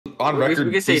on record,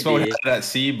 we can say Beast Mode D. had it at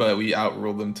C, but we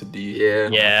outruled them to D. Yeah.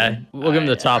 Yeah, we'll give him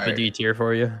the top of Alright. D tier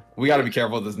for you. We got to be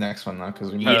careful with this next one though,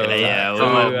 because we need Yeah, to yeah, attack.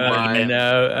 Oh, I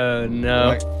know. Oh no.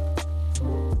 Like,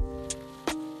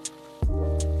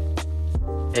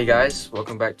 Hey guys,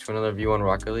 welcome back to another View on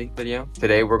Rocket League video.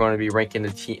 Today we're going to be ranking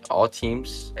all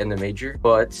teams in the major,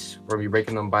 but we're going to be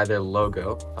ranking them by their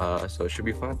logo. So it should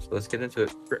be fun. So let's get into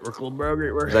it. We're cool, bro.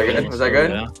 We're Was that good? Was that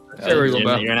good?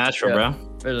 Yeah. You're natural, Yeah. bro.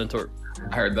 better than Torp.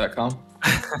 I heard that, Calm.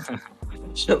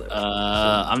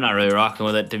 I'm not really rocking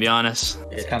with it, to be honest.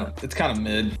 It's kind of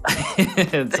mid.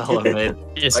 It's all of it.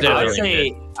 It's Like, I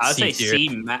definitely would say C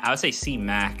tier. I would say C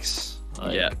max.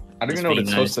 Like, Yeah. I don't even know what it's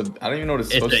supposed to. I don't even know what it's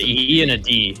It's supposed an to be. E and a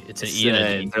D. It's an E and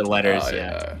a D. Their letters, Oh,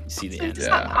 yeah. You see the end. It's Yeah,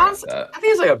 not- I got honestly, that. I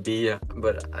think it's like a B,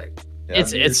 but Yeah,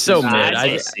 It's so Nah, mid.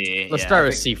 I'd say C. Let's yeah. start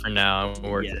with C for now.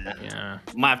 Worth it. Yeah. Yeah.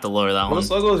 Might have to lower that one.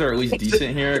 Most logos are at least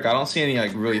decent here. Like, I don't see any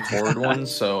like really horrid ones,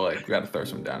 so like we got to throw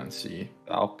some down and see.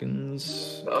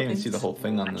 Falcons. Can't even see the whole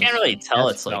thing on I this. can't really tell.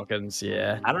 That's It's like Falcons.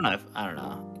 Yeah. I don't know. I don't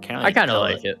know. Can't really I kind of tell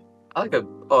like it. I like a.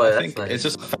 Oh, I that's think nice. it's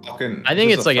just a Falcon. I think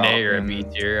just it's like an A or a Falcon.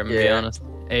 B tier. I'm gonna be Yeah. honest.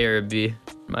 A or a B. In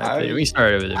my I- opinion. We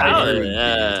started with a B. I agree don't.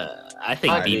 with I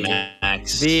think I B agree.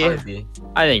 max. B. I like B.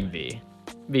 I think B.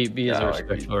 B is Yeah, I a like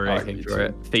respectful B. I like ranking B for too.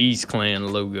 it. FaZe Clan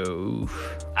logo.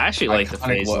 Oof. I actually like the Iconic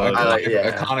face logo. logo. I like-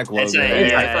 yeah. Iconic logo. It's a- I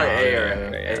yeah, thought A or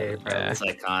yeah, A. yeah. It's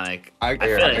iconic. I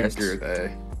feel I like agree with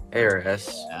A. A or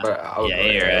S. Yeah, But I'll yeah, go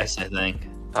A or with S, I think.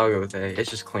 I'll go with A. It's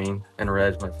just clean and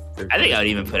red. My third I think I choice. would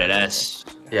even put it S.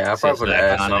 Yeah, I'll Since probably put an they're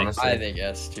S. iconic. Honestly. think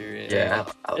S tier. Yeah.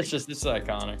 I like It's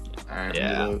iconic. All right,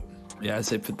 Yeah. we'll do Yeah, I'd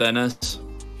say put that in S.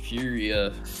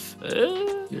 Furia.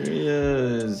 it. Furia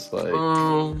is like.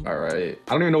 All right.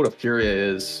 I don't even know what a Furia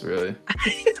is, really.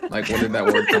 Like, where did that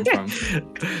word come from?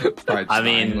 Probably just I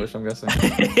mean- English, I'm guessing.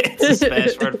 It's a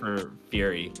Spanish word for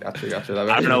fury. Gotcha. That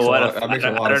I don't know what that makes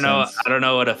a lot I don't of know. sense. I don't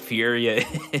know what a furia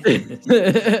is.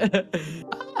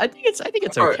 I think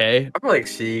it's Alright. okay. I'm like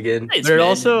C again. It's But it mid.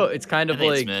 also it's kind I of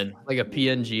think it's like mid. a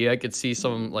PNG. I could see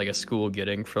some like a school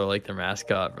getting for like their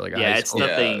mascot for like a Yeah, high it's school.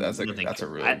 nothing. Yeah, nothing- that's a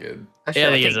really I- good. Yeah,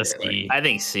 I think Actually, it's a C. I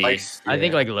think C. I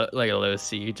think yeah. like a low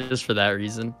C just for that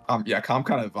reason. Yeah, Calm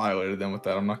kind of violated them with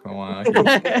that. I'm not gonna lie.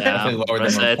 yeah, Definitely lower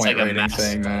it's than a it's point like a rating mass.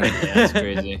 saying that. Yeah, it's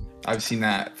crazy. I've seen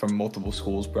that from multiple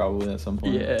schools probably at some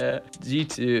point. Yeah,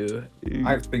 G2.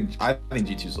 I think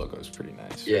G2's logo is pretty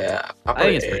nice. Yeah, I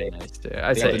think it's pretty nice too.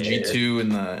 I'd They say got the A. G2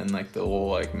 and like the little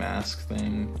like mask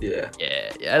thing. Yeah.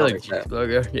 Yeah, I like like G2 that.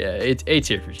 logo. Yeah, it's A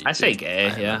tier for G2. I say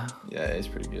A. Yeah, Yeah, it's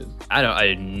pretty good. I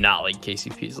do not like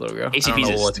KCP's logo. I don't KCP's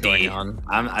know is what's D. going on.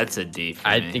 I'd say D. For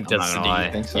I me. think I'm that's not the gonna D.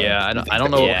 lie. Think so? Yeah, You I think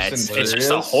don't the know. Yeah, Horse it's and just a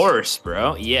Furious? horse,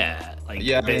 bro. Yeah, like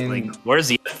Yeah, I mean- like where's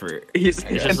the effort? He's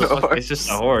It's just it's just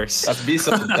a horse. That's Beast.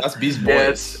 That's Beast Yeah,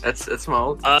 boys. that's my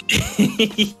old. Yeah,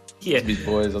 That's Beast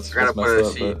boys. That's We're gonna put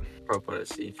messed a up. C. Probably put a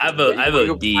C. I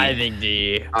vote D. I think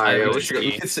D. Alright, I yeah, would we should-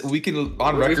 D. We can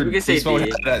on We record. can say Beast mode D.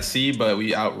 had it at C, but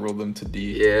we outruled them to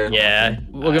D. Yeah. Yeah,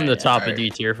 we'll give him the top of Alright. D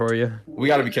tier for you. We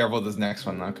got to be careful with this next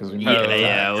one though, because we need. Yeah, to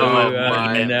yeah, attack. we-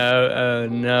 I know. Oh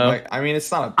no. Like, I mean,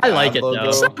 it's not a. I like bad it, though. logo.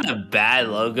 It's not a bad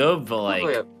logo, but like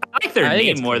Probably I like their I think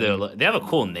name it's more. cool. They have a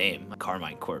cool name,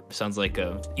 Carmine Corp. Sounds like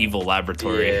a evil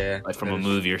laboratory, Yeah, like from a it is.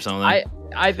 movie or something.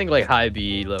 I think like high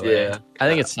B, low Yeah. A. I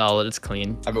think it's solid. It's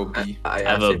clean. I vote B.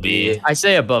 I vote say B. I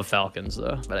say above Falcons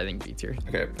though, but I think B tier.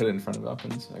 Okay, put it in front of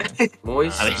Falcons. Okay.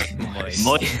 Moist. I mean, Moist.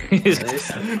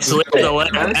 moist. Slip the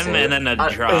letter M Honestly, and then a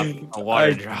drop, a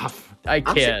water drop. I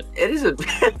can't. It is a.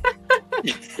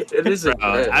 It is a.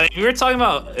 Bro, I mean, if we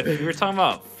were talking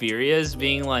about Furias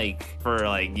being like for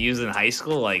like used in high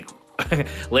school, like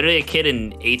literally a kid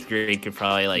in 8th grade could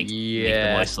probably like make the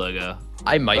Yeah. moist logo.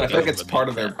 I might. But I go feel like it's with part B.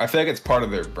 of their. I feel like it's part of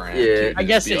their brand. Yeah. too, to I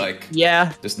guess just be it, like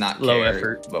yeah. just not Low care,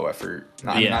 effort. Low effort.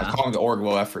 Not, Yeah. not calling the org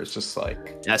low effort. It's just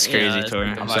like That's Yeah, crazy, that's Tori.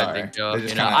 pretty I'm I sorry. think so, They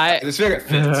just you know, kinda, I- I just feel like it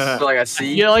fits. So like a I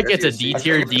C. feel like That's it's a D I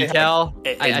tier feel like they decal.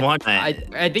 It's one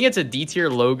I think it's a D tier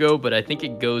logo, but I think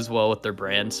it goes well with their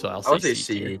brand, so I'll I would say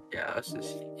say C tier. C. Yeah, I would say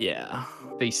C. Yeah.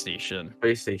 Space Station.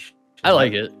 Space Station. I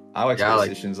like it. I like Yeah, I space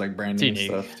like- stations, like branding and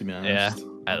unique. stuff. To be Yeah, honest,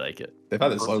 I like it. they've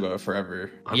had this logo forever.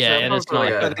 I'm Yeah, saying and I'll it's probably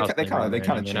not put like They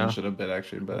kind of you know? changed it a bit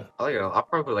actually, but I like it. I'll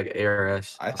probably put like A or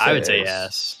S. I would say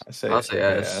yes. I say I'll say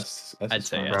okay, S. I'd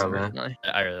say yes. Bro, man. Personally.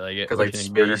 I really like it. Because What like do you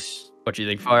think, Burner? space. What do you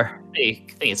think, Far? I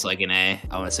think it's like an A.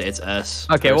 I want to say it's S.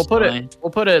 Okay, we'll put personally.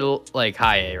 it like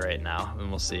high A right now, and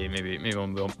we'll see. Maybe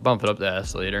we'll bump it up to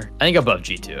S later. I think above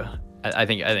G2. I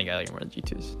think I like more than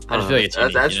G2s. I just feel like it's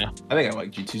unique, That's- you know? I think I like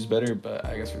G2s better, but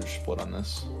I guess we're split on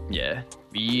this. Yeah.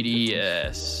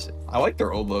 BDS. I like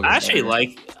their old logo. I actually better.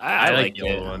 like. I like the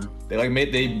old it. one. They like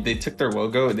made they took their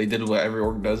logo. They did what every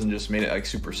org does and just made it like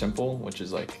super simple, which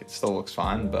is like it still looks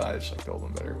fine. But I just like the old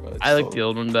one better. But I like the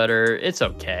old one better. It's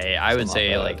okay. I would not say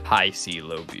bad. like high C,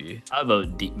 low B. I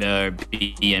vote D,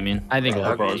 B. I mean, I think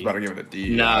I low was B. about to give it a D.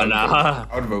 No, I would no. vote-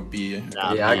 I would vote B.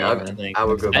 nah, Yeah, B, I think. I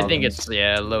would go. I think it's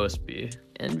lowest B.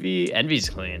 Envy's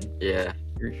clean Yeah.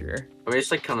 for sure. I mean,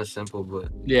 it's like kind of simple, but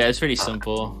Yeah, it's pretty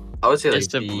simple. I would say like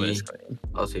It's simple, but B. it's clean.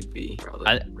 I would say B. Probably.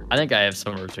 I think I have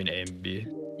somewhere between A and B.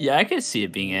 Yeah, I could see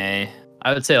it being A.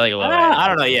 I would say like low A. I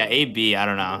don't know. Yeah, A, B. I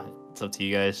don't know. It's up to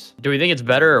you guys. Do we think it's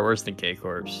better or worse than K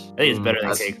Corps? I think it's better than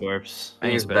That's- K Corps. I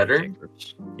think it's better. than K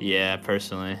Corps. Yeah,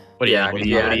 personally. What do you Yeah, think?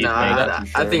 yeah, what do you no,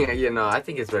 think? I think I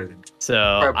think it's better than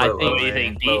So Probably I low What think do you A,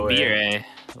 think? B, low B A. or A?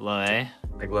 Low A.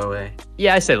 like low A.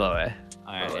 yeah, I say low A.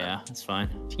 All right, Low A. yeah, that's fine.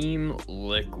 Team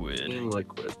Liquid. Team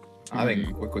Liquid. I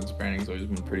think Liquid's branding's always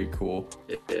been pretty cool.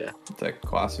 Yeah. It's like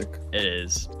classic. It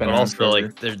is, been but around also forever.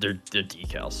 like their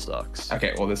decal sucks.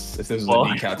 Okay, well this is Well, a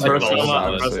decal too. first First of all,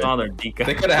 obviously. their decal.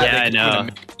 They could have Yeah, I had know.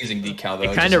 an amazing decal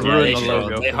though. It kind of just- ruined they the trolled-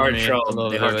 logo. They for hard me a trolled. little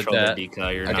They bit hard with trolled that. the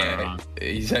decal. You're not wrong.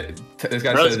 Okay, he said this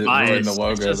guy Bro's said it ruined the biased.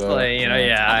 logo It's just though. like,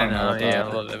 yeah, I don't know, about yeah, a that.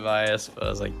 little bit biased, but I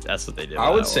was like, that's what they did. I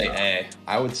with would that say one. A.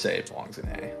 I would say it belongs in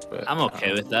A. But I'm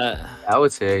okay with that. I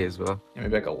would say A as well. maybe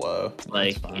like a low.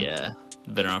 Like, That's fine. yeah,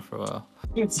 been around for a while.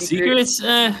 Secrets. Secrets,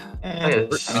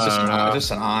 It's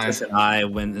just an eye. It's an I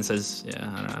when it says, yeah,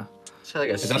 I don't know. It's like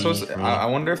a Is that C supposed for to, me. I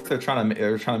wonder if they're trying to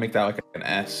make that like an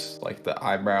S, like the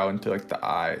eyebrow into like the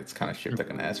eye. It's kind of shaped like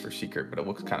an S for secret, but it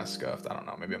looks kind of scuffed. I don't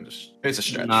know. Maybe it's a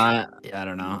stretch. Yeah, I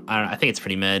don't know. I think it's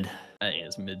pretty mid. I think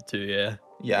it's mid too, yeah.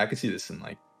 Yeah, I could see this in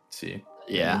like C.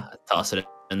 Yeah, toss it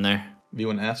in there.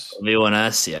 V1S.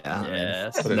 V1S, yeah. Yeah,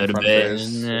 It's Put it in no front debate.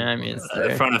 phase. Yeah, I mean, it's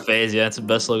there. Front of phase, yeah, it's the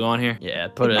best logo on here. Yeah,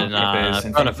 put it in In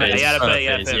front of phase. face. You gotta front put- of you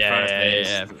gotta face. put it in front of face.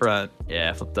 Yeah, front.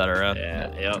 Yeah, flip that around.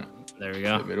 Yeah, yep. There we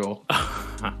go. The middle.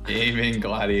 Gaming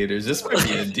gladiators. This might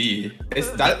be a D.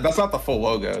 That's not the full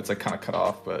logo. It's like kind of cut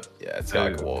off, but yeah, it's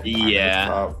got like a wolf.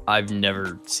 Yeah. I've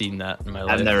never seen that in my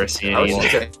life. I've never seen I it would either.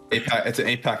 say- It's an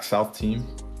APAC South team.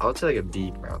 I would say like a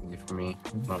B probably for me. I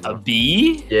don't A know.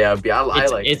 B? Yeah, a B. I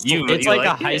like It's You like a like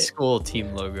high it? school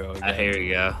team logo. Here we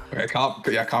go. Okay, Comp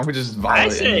just I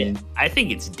violent. say, I think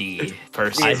it's D.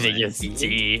 Personally, I think it's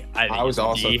D. I was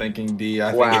also thinking D.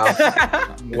 I Wow. think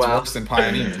it's Wow. worse than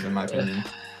Pioneers in my opinion.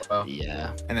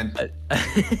 Yeah. And then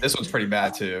this one's pretty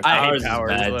bad too. I hate Ours is Power's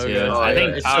bad logo. too. Oh, I yeah.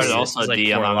 think It's Power's just- also it's like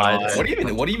D. I'm four not gonna lines.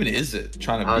 lie. What even is it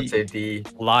trying I to would be? say D.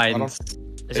 Lines.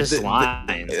 It's just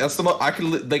lines. That's I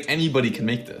could like anybody can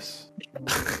make this.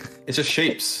 It's just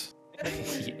shapes.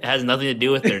 It has nothing to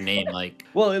do with their name. Like,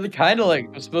 Well, it kind of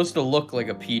like was supposed to look like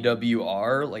a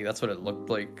PWR, like that's what it looked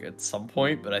like at some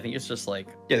point. But I think it's just like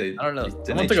Yeah, I don't know. didn't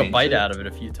Someone they took a change bite it? out of it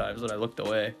a few times when I looked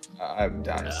away. I'm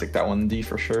down to stick that one in D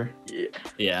for sure.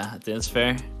 yeah, I think that's fair.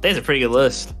 I think it's a pretty good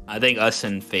list. I think us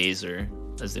and FaZe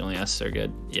is the only us that are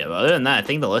good. Yeah, but other than that, I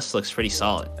think the list looks pretty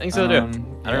solid. I think so too. I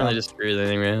don't yeah. really disagree with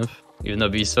anything we have. Even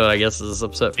though Beasto, I guess, is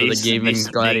upset for the Beast- gaming Beast is a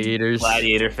big gladiators.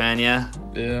 Gladiator fan, yeah.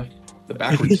 Yeah. The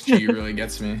backwards G really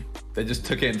gets me. They just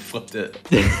took it and flipped it.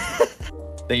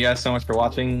 Thank you guys so much for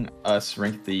watching us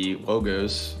rank the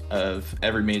logos of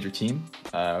every major team.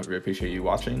 We appreciate you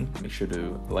watching. Make sure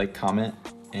to like, comment,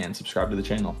 and subscribe to the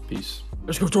channel. Peace.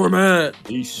 Let's go, Torment.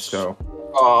 Peace. Let's go.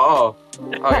 Oh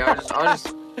yeah.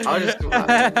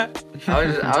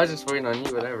 I was just waiting on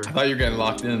you. Whatever. I thought you were getting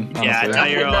locked in. Yeah, I honestly.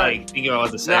 thought you were No. like thinking about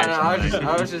what to say. No, or something.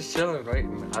 I was just chilling,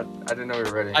 waiting. I didn't know we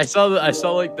were ready. I saw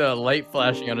like the light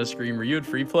flashing on his screen. Were you in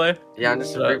free play? Yeah, I'm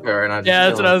just a free player right now. Yeah,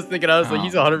 that's what I was thinking. I was like, Oh,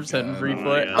 he's 100% in God. free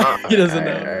play. Oh, He doesn't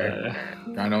know.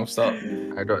 I know. Stop.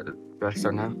 Do I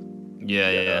start now?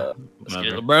 Yeah. Let's get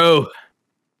it, bro.